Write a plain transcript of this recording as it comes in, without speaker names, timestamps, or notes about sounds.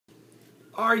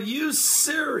Are you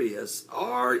serious?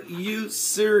 Are you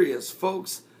serious,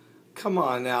 folks? Come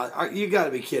on now. You got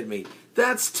to be kidding me.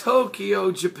 That's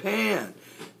Tokyo, Japan.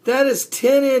 That is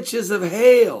 10 inches of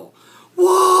hail.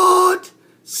 What?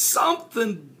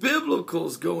 Something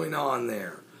biblical's going on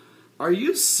there. Are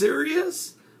you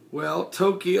serious? Well,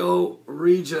 Tokyo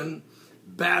region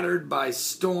battered by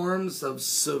storms of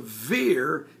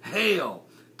severe hail.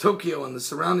 Tokyo and the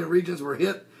surrounding regions were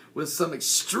hit with some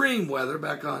extreme weather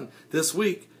back on this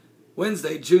week,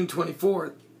 Wednesday, June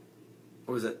 24th.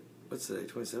 Or was it, what's today,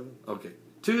 27th? Okay.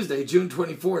 Tuesday, June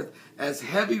 24th, as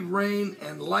heavy rain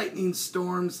and lightning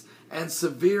storms and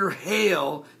severe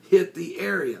hail hit the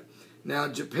area. Now,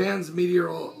 Japan's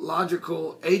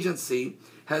meteorological agency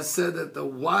has said that the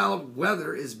wild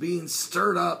weather is being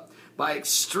stirred up by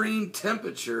extreme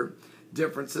temperature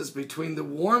differences between the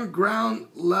warm ground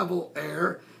level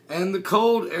air and the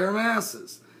cold air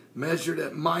masses, measured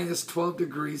at minus 12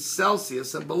 degrees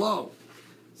Celsius and below,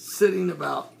 sitting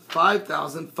about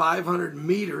 5,500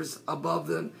 meters above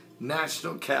the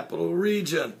national capital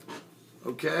region.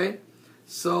 Okay?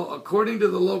 So, according to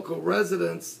the local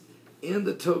residents in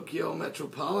the Tokyo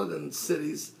metropolitan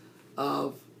cities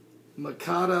of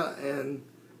Makata and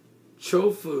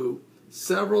Chofu,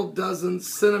 several dozen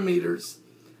centimeters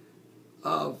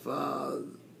of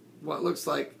what looks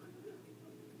like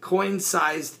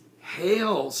coin-sized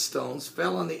hailstones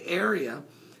fell on the area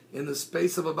in the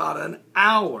space of about an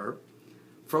hour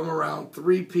from around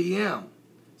 3 p.m.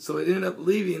 So it ended up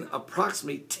leaving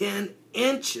approximately 10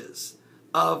 inches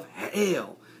of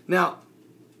hail. Now,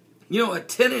 you know, a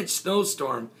 10-inch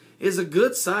snowstorm is a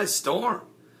good-sized storm.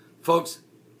 Folks,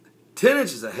 10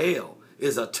 inches of hail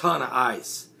is a ton of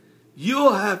ice.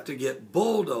 You'll have to get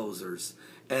bulldozers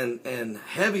and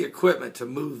heavy equipment to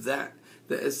move that.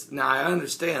 Now, I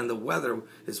understand the weather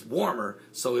is warmer,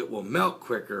 so it will melt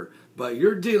quicker, but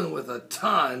you're dealing with a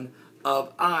ton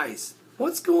of ice.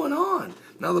 What's going on?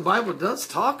 Now, the Bible does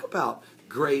talk about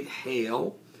great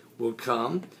hail will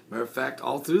come. Matter of fact,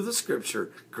 all through the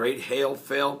Scripture, great hail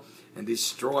fell and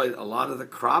destroyed a lot of the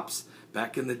crops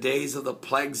back in the days of the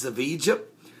plagues of Egypt.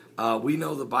 We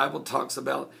know the Bible talks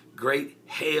about great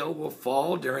hail will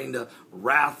fall during the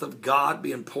wrath of God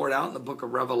being poured out in the book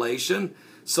of Revelation.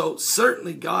 So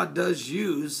certainly God does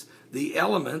use the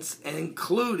elements,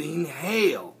 including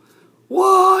hail.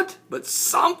 What? But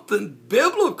something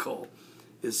biblical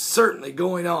is certainly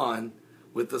going on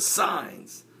with the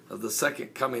signs of the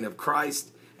second coming of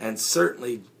Christ, and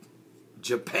certainly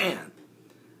Japan.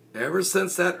 Ever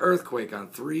since that earthquake on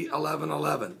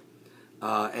 3/11/11,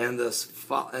 and the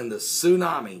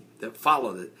tsunami that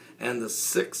followed it, and the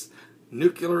 6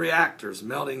 nuclear reactors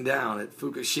melting down at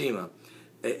Fukushima,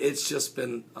 it's just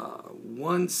been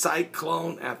one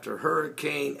cyclone after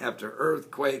hurricane, after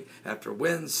earthquake, after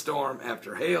windstorm,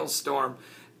 after hailstorm,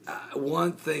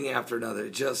 one thing after another.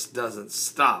 It just doesn't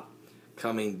stop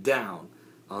coming down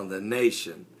on the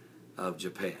nation of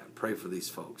Japan. Pray for these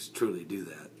folks. Truly do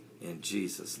that in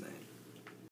Jesus' name.